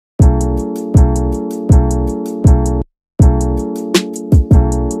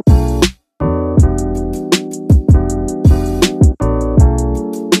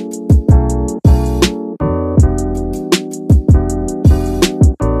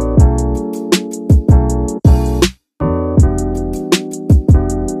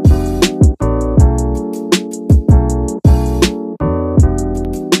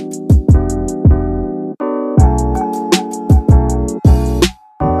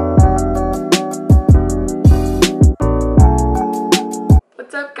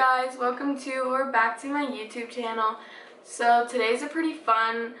up guys? Welcome to or back to my YouTube channel. So today's a pretty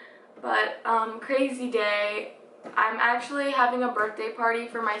fun but crazy day. I'm actually having a birthday party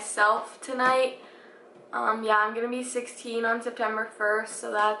for myself tonight. Yeah, I'm gonna be 16 on September 1st,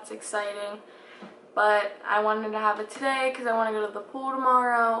 so that's exciting. But I wanted to have it today because I want to go to the pool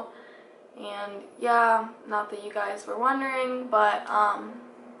tomorrow. And yeah, not that you guys were wondering, but I'm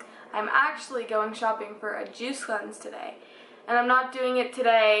actually going shopping for a juice cleanse today. And I'm not doing it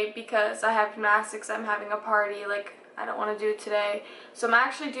today because I have gymnastics, I'm having a party, like I don't want to do it today. So I'm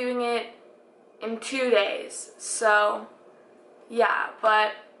actually doing it in 2 days. So yeah,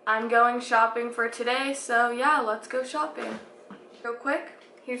 but I'm going shopping for today, so yeah, let's go shopping. Real quick,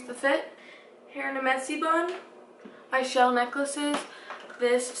 here's the fit. Hair in a messy bun, my shell necklaces,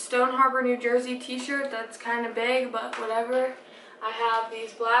 this Stone Harbor, New Jersey t-shirt that's kind of big, but whatever. I have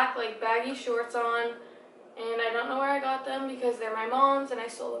these black like baggy shorts on, and I don't know where I got them because they're my mom's and I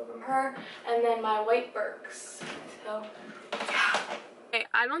stole them from her. And then my white Birks. So, yeah. Okay,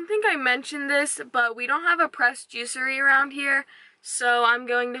 I don't think I mentioned this, but we don't have a pressed juicery around here, so I'm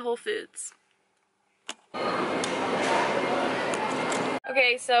going to Whole Foods.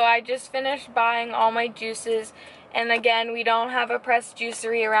 Okay, so I just finished buying all my juices, and again, we don't have a pressed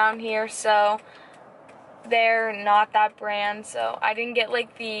juicery around here, so they're not that brand, so I didn't get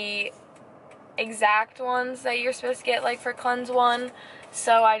like the exact ones that you're supposed to get like for Cleanse One,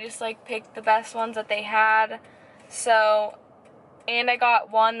 so I just like picked the best ones that they had. So, and I got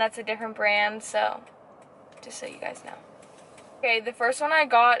one that's a different brand, so just so you guys know. Okay, the first one I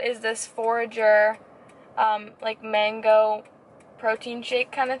got is this Forager like mango protein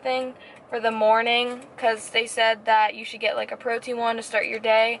shake kind of thing for the morning, because they said that you should get like a protein one to start your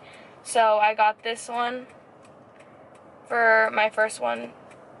day. So I got this one for my first one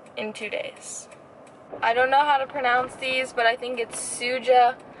in 2 days. I don't know how to pronounce these, but I think it's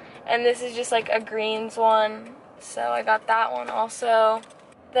Suja, and this is just like a greens one, so I got that one also.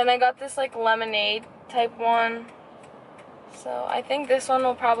 Then I got this like lemonade type one, so I think this one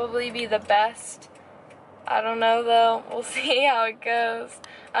will probably be the best. I don't know though, we'll see how it goes.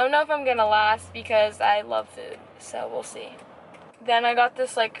 I don't know if I'm gonna last because I love food, so we'll see. Then I got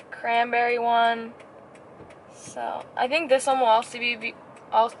this like cranberry one, so I think this one will also be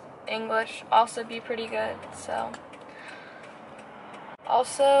English, also be pretty good. So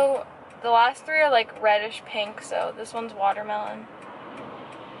also the last three are like reddish pink, so this one's watermelon.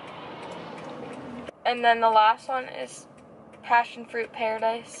 And then the last one is passion fruit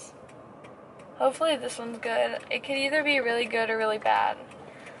paradise. Hopefully this one's good. It could either be really good or really bad,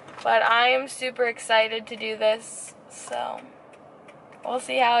 but I am super excited to do this, so we'll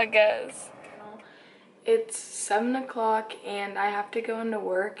see how it goes. It's 7 o'clock and I have to go into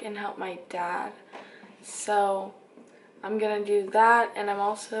work and help my dad. So I'm gonna do that, and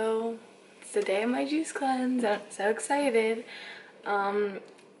it's the day of my juice cleanse and I'm so excited.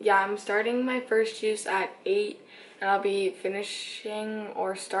 Yeah, I'm starting my first juice at 8 and I'll be finishing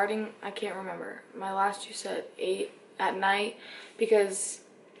or starting, I can't remember, my last juice at 8 at night, because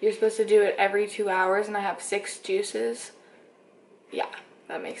you're supposed to do it every 2 hours and I have 6 juices. Yeah,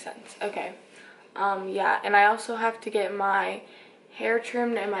 that makes sense. Okay. Yeah, and I also have to get my hair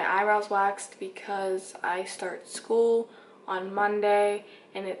trimmed and my eyebrows waxed because I start school on Monday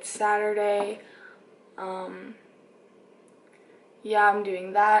and it's Saturday. Yeah, I'm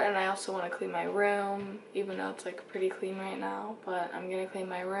doing that, and I also want to clean my room, even though it's like pretty clean right now, but I'm gonna clean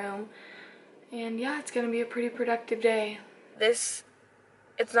my room. And yeah, it's gonna be a pretty productive day. It's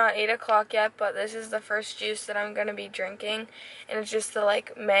not 8 o'clock yet, but this is the first juice that I'm gonna be drinking, and it's just the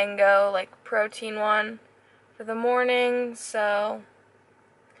like mango like protein one for the morning. So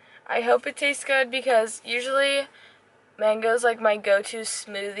I hope it tastes good, because usually mango is like my go-to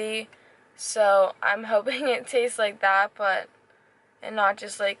smoothie, so I'm hoping it tastes like that, and not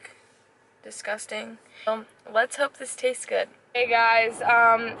just like disgusting. Let's hope this tastes good. Hey guys,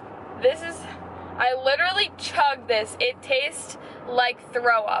 I literally chugged this. It tastes like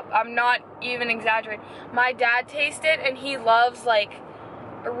throw up. I'm not even exaggerating. My dad tasted it and he loves like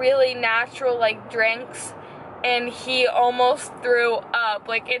really natural like drinks, and he almost threw up.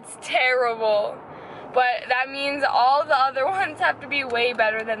 Like, it's terrible. But that means all the other ones have to be way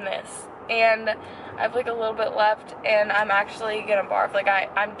better than this. And I have like a little bit left and I'm actually gonna barf. Like,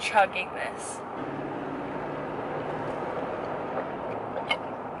 I'm chugging this.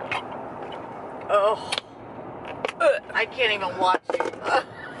 Oh, I can't even watch it.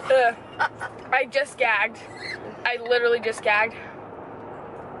 I just gagged. I literally just gagged.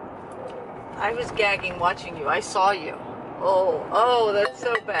 I was gagging watching you. I saw you. Oh, that's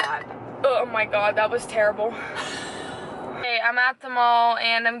so bad. Oh my god, that was terrible. Hey, I'm at the mall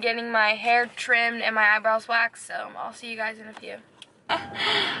and I'm getting my hair trimmed and my eyebrows waxed, so I'll see you guys in a few.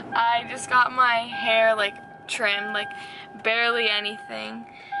 I just got my hair like trimmed, like barely anything,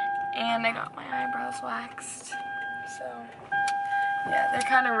 and I got my eyebrows waxed. So yeah, they're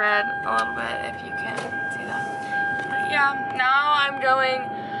kind of red a little bit if you can see that. But yeah, now I'm going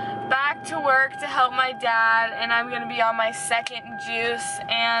back to work to help my dad, and I'm gonna be on my second juice,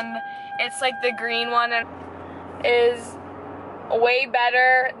 and it's like the green one and is way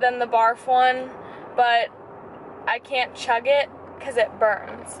better than the barf one, but I can't chug it because it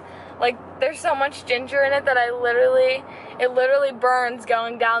burns. Like, there's so much ginger in it that it literally burns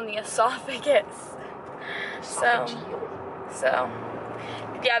going down the esophagus. So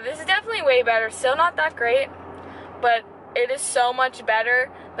yeah, this is definitely way better. Still not that great, but it is so much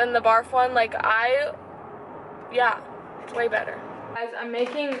better than the barf one. Like, yeah, way better. Guys, I'm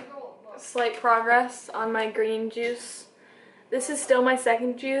making slight progress on my green juice. This is still my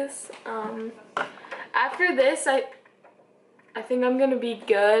second juice. After this, I think I'm gonna be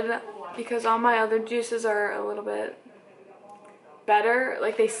good because all my other juices are a little bit better.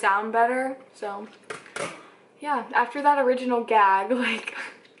 Like, they sound better. So yeah, after that original gag, like,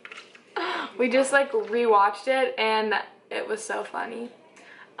 we just like rewatched it and it was so funny.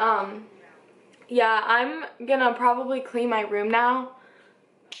 Yeah, I'm gonna probably clean my room now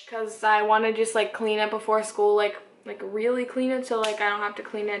because I want to just like clean it before school, like really clean it, so like I don't have to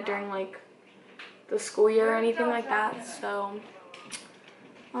clean it during like the school year or anything like that. So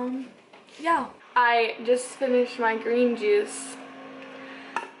yeah, I just finished my green juice.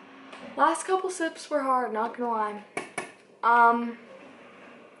 Last couple sips were hard, not gonna lie.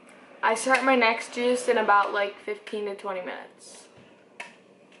 I start my next juice in about like 15 to 20 minutes.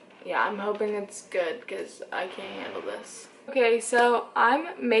 Yeah, I'm hoping it's good because I can't handle this. Okay, so I'm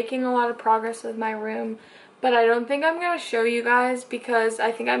making a lot of progress with my room, but I don't think I'm going to show you guys because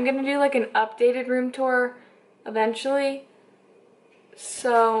I think I'm going to do like an updated room tour eventually.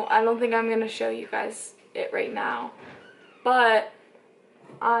 So I don't think I'm going to show you guys it right now. But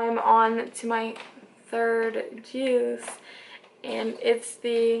I'm on to my third juice, and it's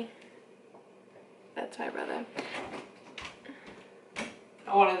the... That's my brother.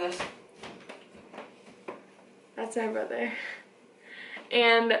 I wanted this. That's my brother.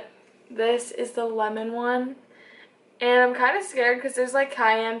 And this is the lemon one. And I'm kind of scared because there's like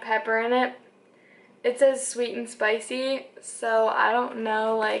cayenne pepper in it. It says sweet and spicy, so I don't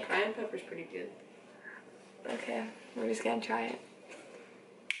know, like... Cayenne pepper's pretty good. Okay, we're just gonna try it.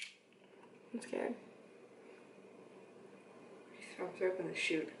 I'm scared. Throw up in the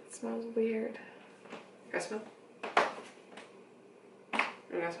chute. It smells weird. Can I smell?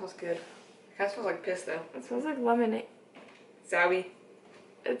 Oh, that smells good. It kind of smells like piss though. It smells like lemonade. Zowie.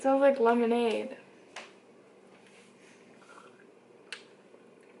 It smells like lemonade.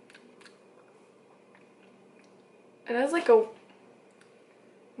 It has like a... Oh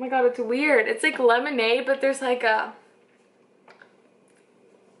my god, it's weird. It's like lemonade, but there's like a...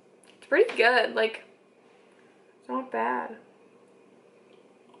 It's pretty good. Like, it's not bad.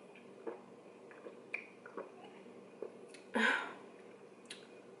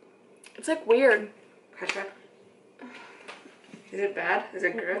 It's like weird. Can I try? Is it bad? Is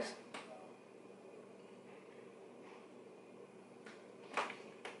it gross?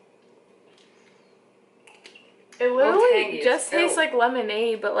 It literally tangy. just tastes like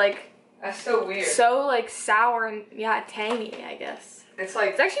lemonade, but like... That's so weird. So like sour and, yeah, tangy, I guess. It's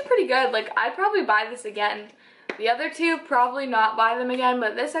like... It's actually pretty good. Like, I'd probably buy this again. The other two, probably not buy them again,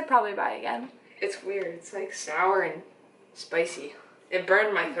 but this I'd probably buy again. It's weird. It's like sour and spicy. It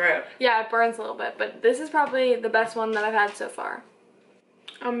burned my throat. Yeah, it burns a little bit, but this is probably the best one that I've had so far.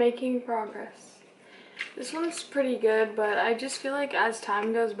 I'm making progress. This one's pretty good, but I just feel like as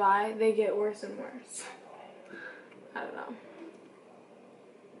time goes by, they get worse and worse. I don't know.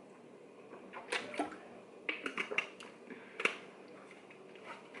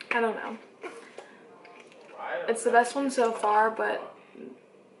 I don't know. It's the best one so far, but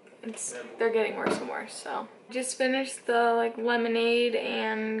they're getting worse and worse, so. Just finished the like lemonade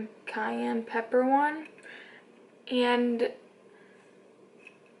and cayenne pepper one, and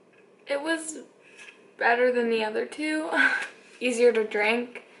it was better than the other two. Easier to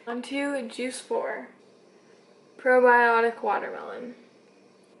drink. On to juice 4. Probiotic watermelon.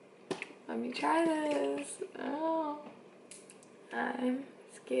 Let me try this. Oh, I'm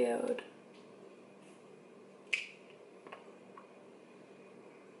scared.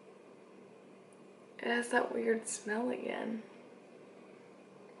 It has that weird smell again.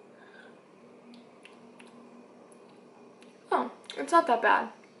 Oh, it's not that bad.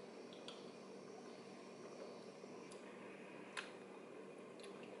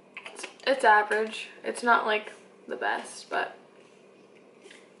 It's average. It's not like the best, but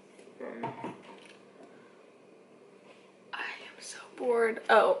I am so bored.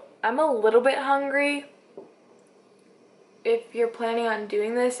 Oh, I'm a little bit hungry. If you're planning on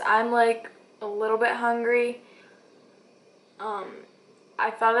doing this, I'm like a little bit hungry.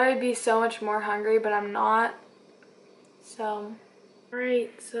 I thought I'd be so much more hungry, but I'm not. So,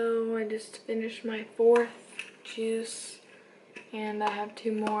 alright, so I just finished my 4th juice, and I have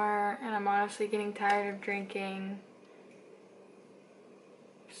 2 more, and I'm honestly getting tired of drinking.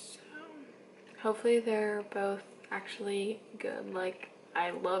 So, hopefully they're both actually good. Like, I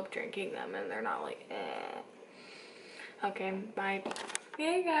love drinking them, and they're not like, eh. Okay, bye.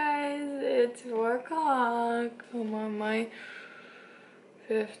 Hey guys, it's 4 o'clock. I'm on my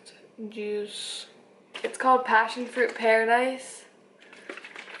 5th juice. It's called Passion Fruit Paradise,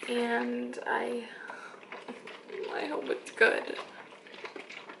 and I hope it's good.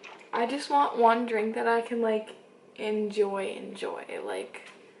 I just want one drink that I can like enjoy,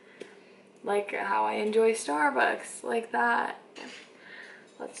 like how I enjoy Starbucks, like that.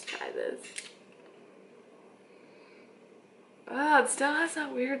 Let's try this. Oh, it still has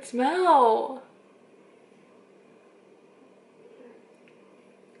that weird smell.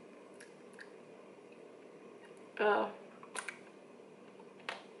 Oh.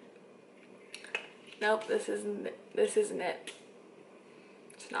 Nope, this isn't it.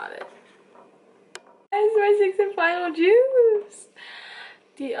 It's not it. That's my 6th and final juice.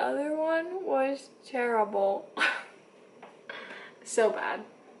 The other one was terrible. So bad.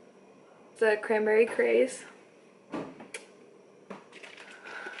 The cranberry craze. Oh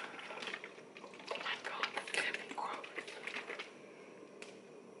my god, it's gonna be gross.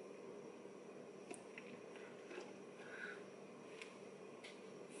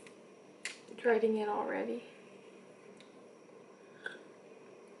 Dreading it already.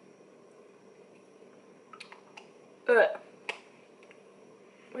 Ugh.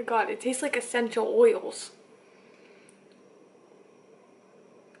 Oh my god, it tastes like essential oils.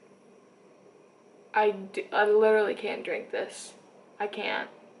 I literally can't drink this. I can't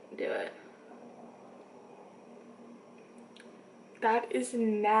do it. That is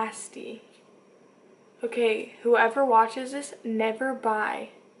nasty. Okay, whoever watches this, never buy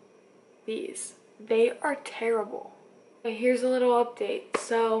these. They are terrible. Okay, here's a little update.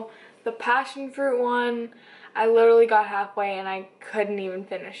 So the passion fruit one, I literally got halfway and I couldn't even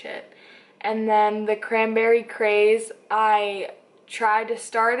finish it. And then the cranberry craze, I tried to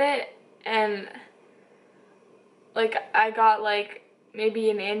start it and like I got like maybe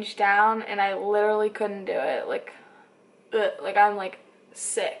an inch down and I literally couldn't do it. Like I'm like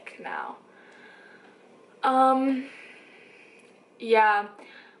sick now. Yeah.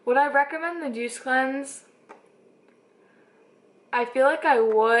 Would I recommend the juice cleanse? I feel like I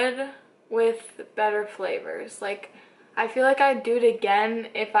would with better flavors. Like, I feel like I'd do it again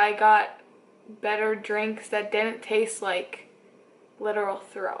if I got better drinks that didn't taste like literal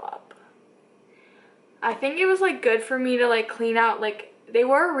throw up. I think it was like good for me to like clean out, like they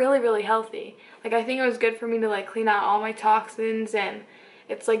were really, really healthy. Like I think it was good for me to like clean out all my toxins, and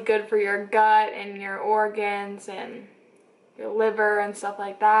it's like good for your gut and your organs and your liver and stuff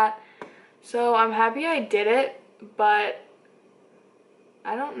like that. So I'm happy I did it, but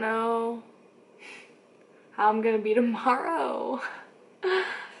I don't know how I'm gonna be tomorrow.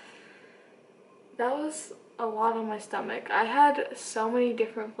 That was a lot on my stomach. I had so many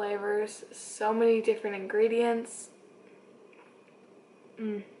different flavors, so many different ingredients.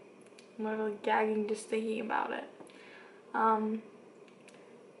 I'm literally gagging just thinking about it.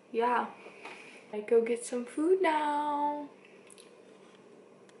 Yeah. I go get some food now.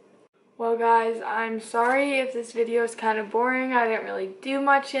 Well guys, I'm sorry if this video is kind of boring. I didn't really do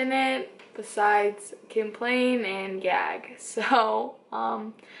much in it besides complain and gag. So,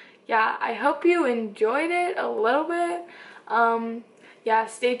 yeah, I hope you enjoyed it a little bit. Yeah,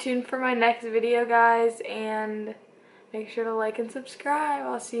 stay tuned for my next video, guys, and make sure to like and subscribe.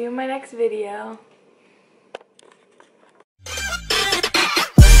 I'll see you in my next video.